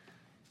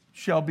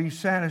shall be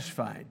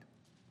satisfied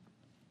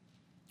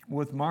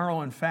with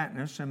marrow and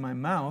fatness, and my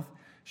mouth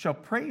shall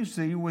praise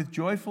thee with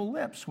joyful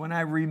lips when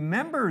I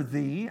remember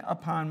thee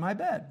upon my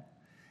bed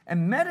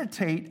and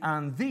meditate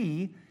on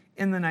thee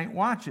in the night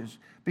watches,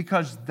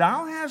 because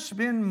thou hast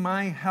been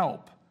my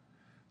help.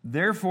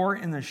 Therefore,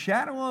 in the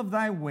shadow of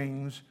thy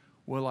wings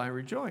will I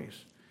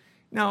rejoice.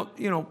 Now,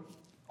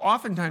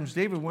 oftentimes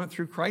David went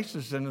through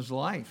crisis in his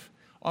life.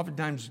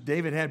 Oftentimes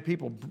David had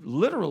people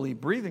literally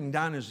breathing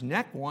down his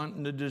neck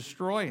wanting to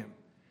destroy him.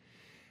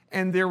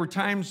 And there were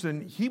times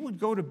when he would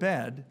go to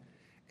bed,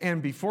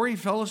 and before he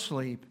fell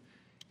asleep,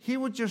 he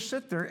would just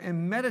sit there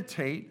and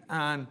meditate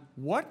on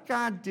what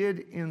God did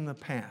in the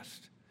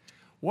past,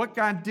 what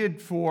God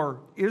did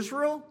for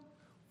Israel,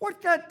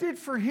 what God did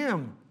for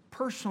him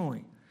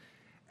personally.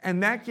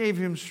 And that gave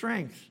him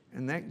strength,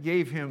 and that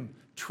gave him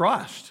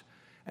trust,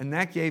 and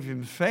that gave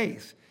him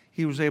faith.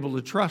 He was able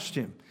to trust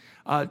him.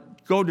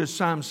 Go to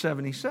Psalm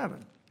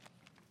 77.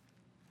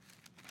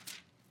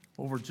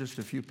 Over just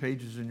a few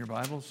pages in your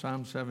Bible,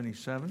 Psalm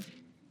 77.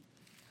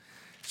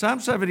 Psalm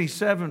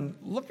 77,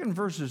 look in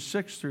verses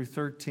 6 through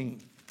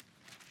 13.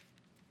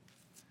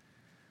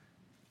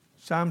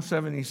 Psalm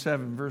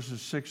 77,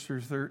 verses 6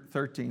 through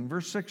 13.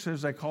 Verse 6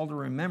 says, I call to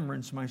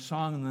remembrance my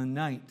song in the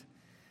night.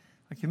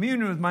 I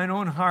commune with mine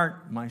own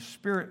heart, my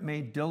spirit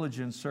made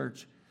diligent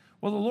search.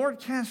 Will the Lord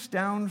cast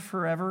down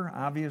forever?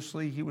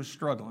 Obviously, he was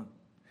struggling.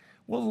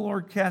 Will the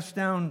Lord cast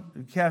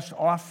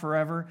off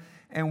forever?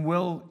 And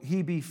will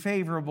he be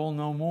favorable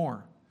no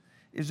more?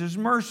 Is his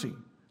mercy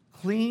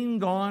clean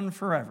gone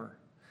forever?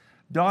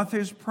 Doth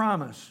his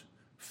promise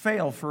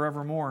fail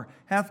forevermore?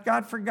 Hath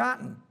God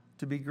forgotten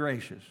to be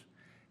gracious?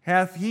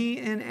 Hath he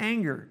in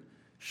anger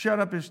shut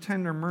up his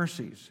tender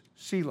mercies?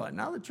 Selah.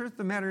 Now the truth of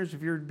the matter is,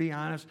 if you're to be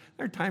honest,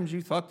 there are times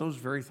you thought those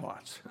very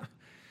thoughts.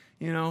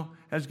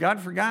 Has God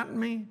forgotten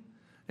me?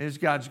 Has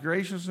God's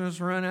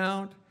graciousness run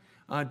out?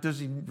 Does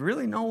he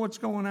really know what's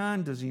going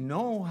on? Does he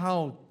know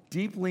how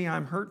deeply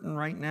I'm hurting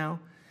right now?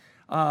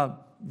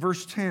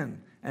 Verse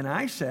 10, and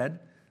I said,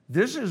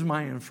 this is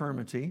my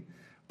infirmity,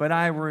 but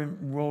I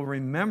will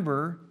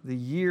remember the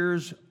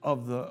years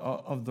of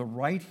the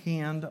right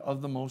hand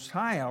of the Most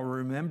High. I'll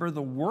remember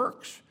the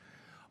works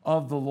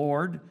of the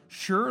Lord.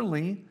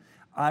 Surely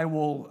I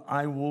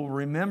will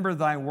remember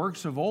thy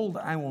works of old.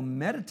 I will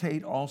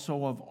meditate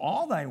also of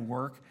all thy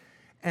work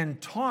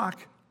and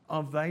talk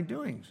of thy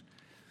doings.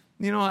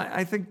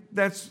 I think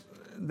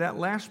that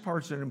last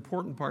part's an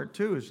important part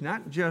too. It's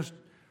not just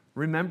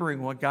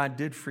remembering what God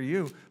did for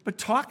you, but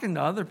talking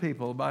to other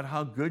people about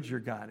how good your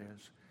God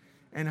is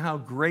and how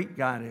great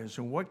God is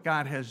and what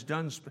God has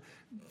done.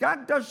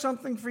 God does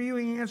something for you.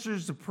 He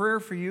answers the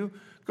prayer for you.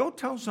 Go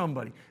tell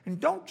somebody. And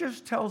don't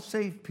just tell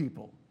saved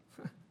people.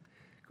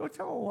 Go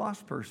tell a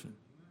lost person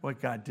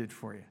what God did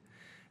for you.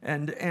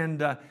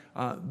 And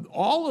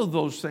all of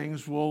those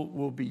things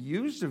will be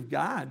used of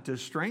God to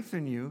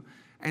strengthen you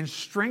and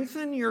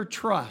strengthen your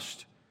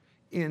trust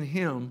in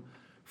him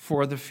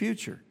for the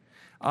future.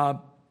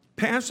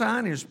 Pass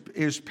on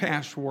his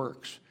past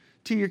works.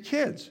 to your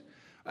kids.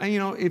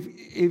 And,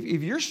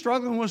 if you're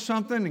struggling with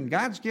something and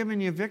God's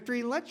giving you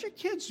victory, let your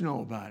kids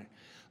know about it.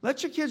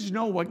 Let your kids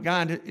know what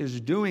God is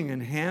doing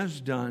and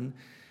has done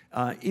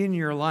in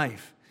your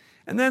life.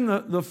 And then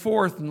the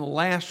fourth and the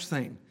last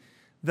thing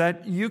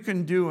that you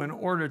can do in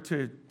order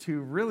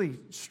to really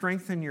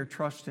strengthen your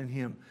trust in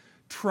Him,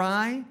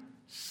 try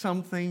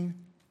something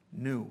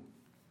new.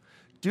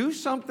 Do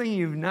something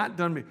you've not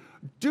done before.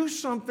 Do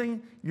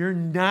something you're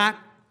not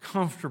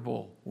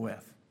comfortable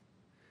with.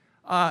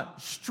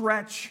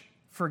 Stretch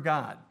for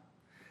God.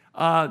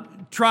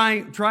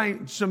 Try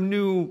some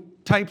new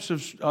types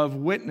of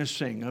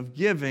witnessing, of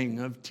giving,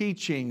 of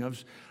teaching,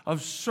 of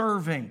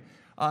serving.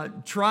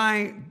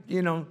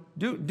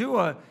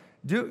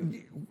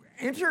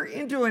 Enter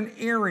into an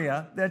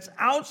area that's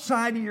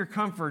outside of your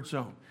comfort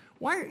zone.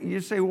 Why? You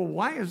say, well,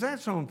 why is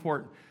that so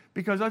important?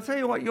 Because I'll tell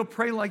you what, you'll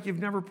pray like you've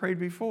never prayed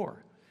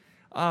before.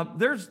 I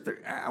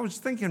was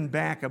thinking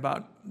back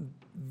about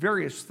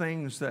various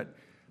things that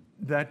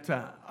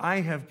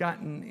I have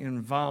gotten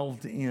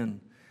involved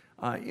in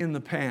the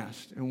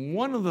past. And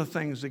one of the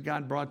things that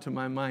God brought to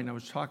my mind, I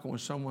was talking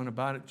with someone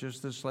about it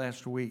just this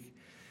last week.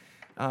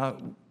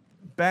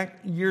 Back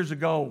years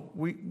ago,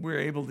 we were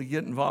able to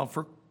get involved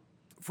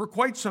for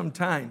quite some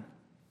time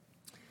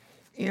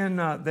in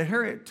the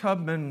Harriet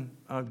Tubman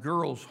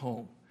Girls'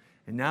 Home.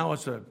 And now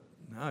it's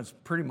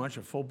pretty much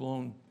a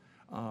full-blown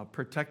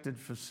protected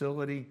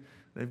facility.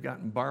 They've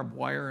gotten barbed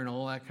wire and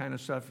all that kind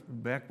of stuff.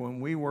 Back when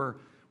we were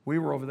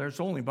over there, it's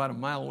only about a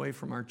mile away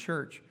from our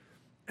church.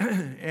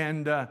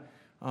 And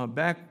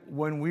back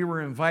when we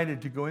were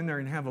invited to go in there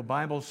and have a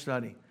Bible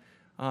study,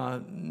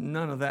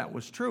 none of that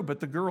was true. But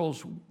the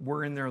girls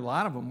were in there. A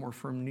lot of them were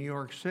from New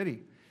York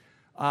City.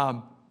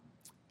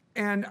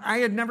 And I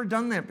had never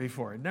done that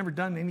before. I'd never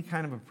done any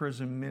kind of a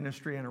prison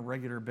ministry on a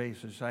regular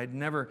basis. I'd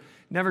never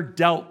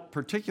dealt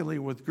particularly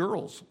with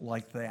girls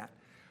like that.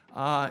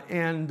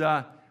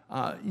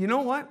 You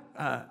know what?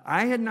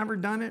 I had never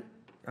done it.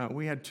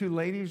 We had two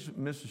ladies,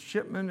 Mrs.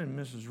 Shipman and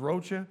Mrs.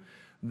 Rocha.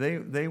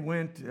 They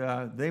went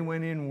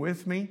in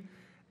with me,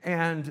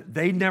 and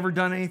they'd never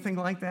done anything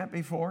like that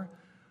before.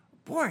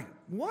 Boy,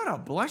 what a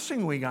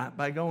blessing we got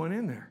by going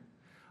in there.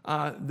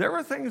 There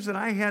were things that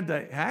I had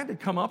to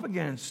come up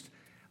against,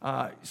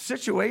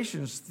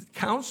 situations,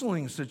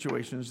 counseling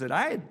situations that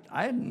I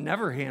had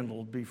never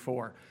handled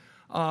before.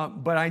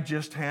 But I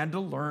just had to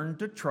learn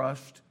to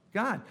trust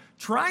God.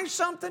 Try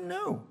something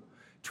new.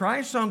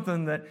 Try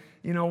something that,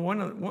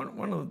 one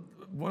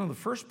of the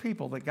first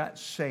people that got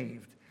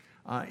saved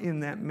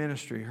in that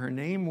ministry, her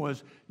name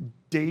was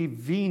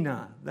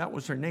Davina. That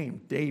was her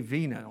name,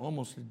 Davina,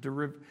 almost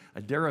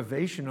a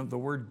derivation of the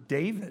word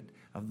David,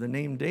 of the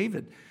name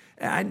David.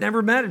 I'd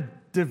never met a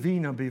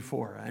Davina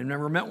before. I've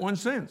never met one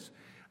since.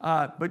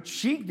 But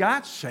she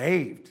got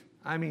saved.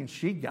 I mean,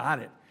 she got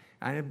it.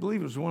 I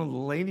believe it was one of the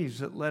ladies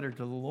that led her to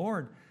the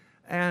Lord.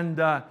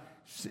 And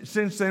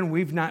since then,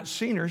 we've not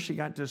seen her. She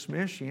got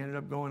dismissed. She ended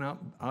up going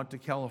out to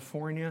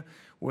California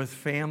with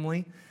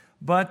family.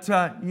 But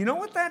you know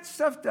what that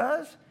stuff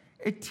does?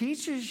 It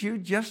teaches you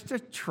just to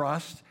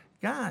trust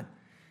God.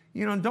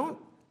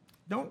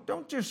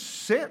 Don't just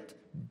sit.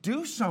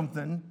 Do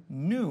something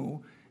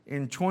new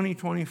in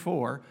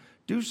 2024.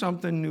 Do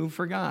something new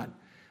for God.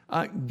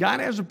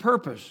 God has a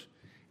purpose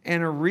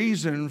and a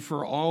reason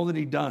for all that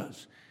He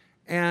does.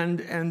 And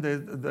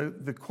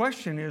the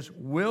question is,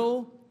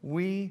 will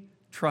we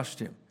trust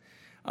Him?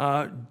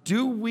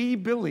 Do we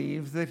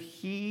believe that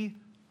He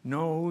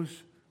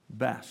knows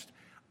best?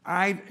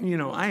 I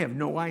have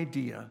no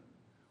idea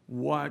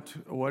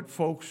what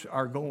folks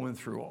are going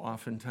through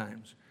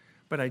oftentimes.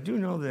 But I do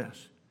know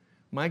this.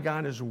 My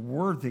God is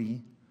worthy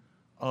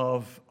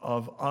of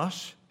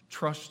us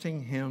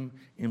trusting Him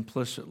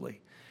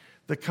implicitly.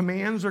 The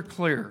commands are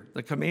clear.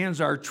 The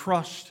commands are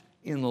trust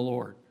in the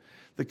Lord.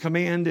 The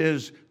command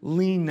is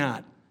lean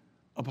not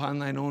upon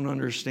thine own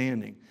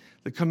understanding.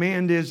 The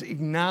command is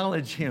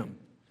acknowledge Him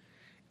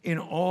in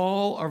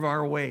all of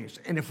our ways.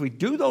 And if we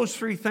do those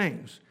three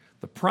things,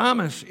 the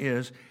promise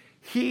is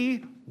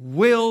He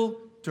will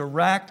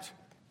direct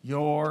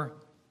your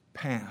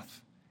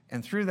path.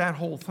 And through that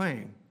whole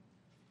thing,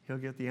 He'll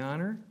get the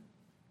honor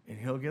and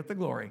He'll get the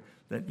glory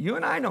that you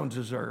and I don't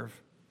deserve,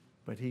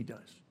 but He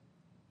does.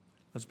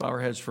 Let's bow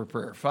our heads for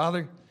prayer.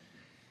 Father,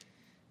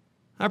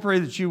 I pray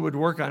that You would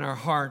work on our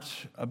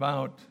hearts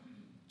about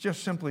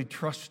just simply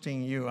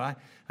trusting You. I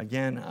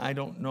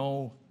don't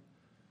know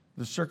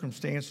the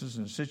circumstances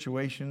and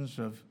situations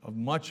of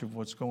much of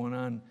what's going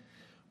on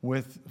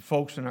with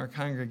folks in our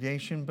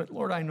congregation, but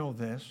Lord, I know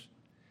this.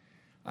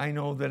 I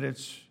know that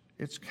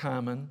it's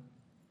common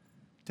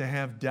to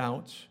have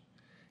doubts.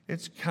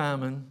 It's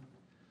common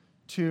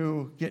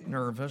to get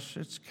nervous.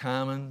 It's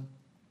common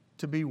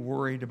to be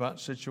worried about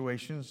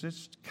situations.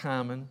 It's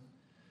common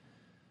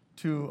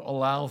to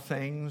allow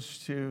things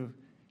to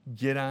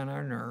get on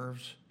our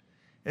nerves.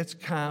 It's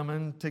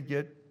common to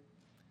get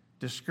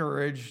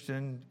discouraged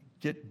and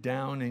get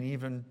down and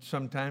even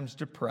sometimes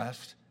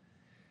depressed.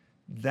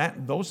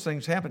 Those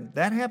things happen.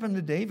 That happened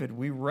to David.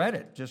 We read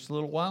it just a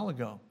little while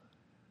ago.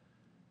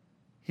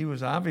 He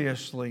was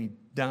obviously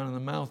down in the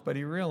mouth, but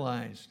he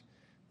realized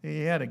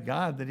he had a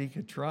God that he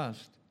could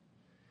trust.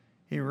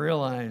 He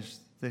realized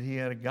that he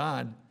had a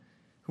God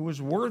who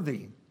was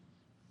worthy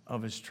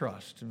of his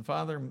trust. And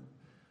Father,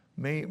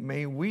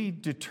 may we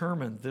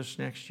determine this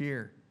next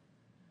year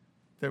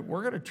that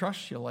we're going to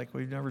trust you like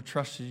we've never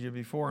trusted you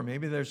before.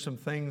 Maybe there's some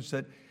things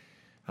that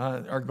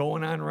are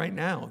going on right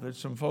now that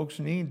some folks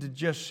need to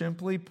just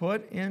simply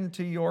put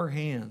into your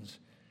hands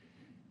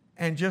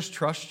and just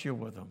trust you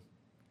with them.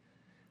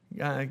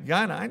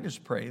 God, I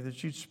just pray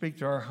that you'd speak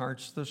to our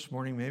hearts this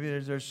morning. Maybe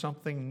there's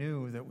something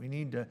new that we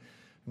need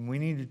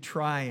to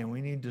try and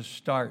we need to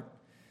start.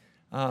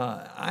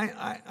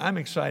 I'm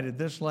excited.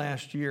 This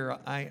last year,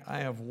 I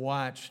have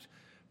watched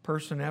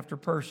person after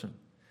person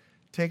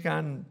take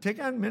on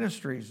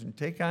ministries and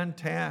take on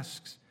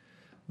tasks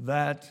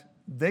that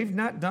they've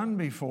not done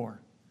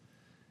before,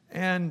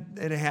 and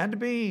it had to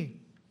be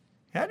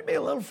a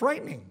little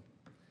frightening.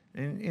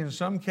 In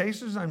some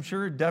cases, I'm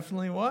sure it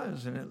definitely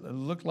was, and it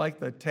looked like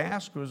the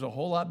task was a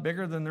whole lot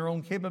bigger than their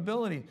own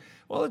capability.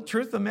 Well, the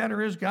truth of the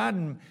matter is,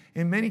 God,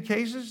 in many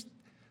cases,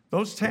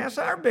 those tasks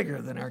are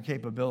bigger than our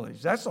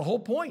capabilities. That's the whole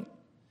point.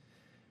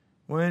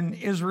 When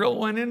Israel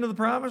went into the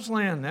promised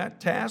land, that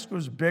task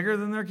was bigger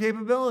than their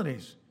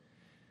capabilities.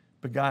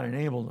 But God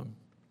enabled them.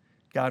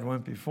 God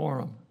went before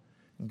them.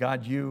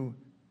 God, you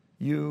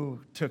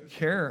took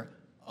care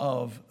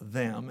of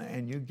them,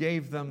 and you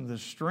gave them the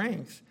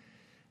strength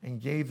and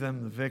gave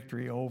them the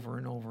victory over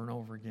and over and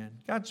over again.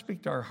 God,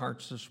 speak to our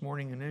hearts this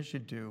morning, and as you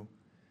do,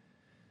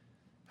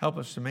 help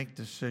us to make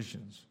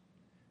decisions.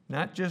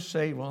 Not just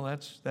say, well,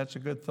 that's a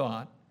good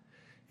thought,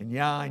 and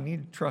yeah, I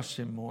need to trust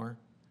him more,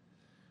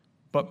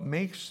 but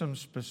make some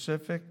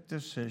specific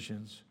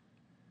decisions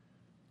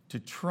to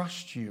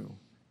trust you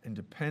and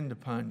depend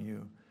upon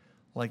you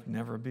like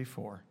never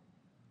before.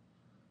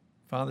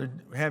 Father,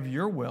 have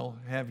your will,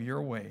 have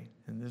your way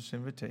in this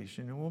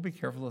invitation, and we'll be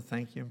careful to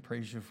thank you and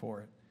praise you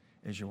for it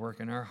as you work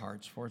in our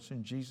hearts. For it's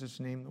in Jesus'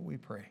 name that we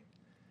pray.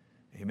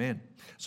 Amen.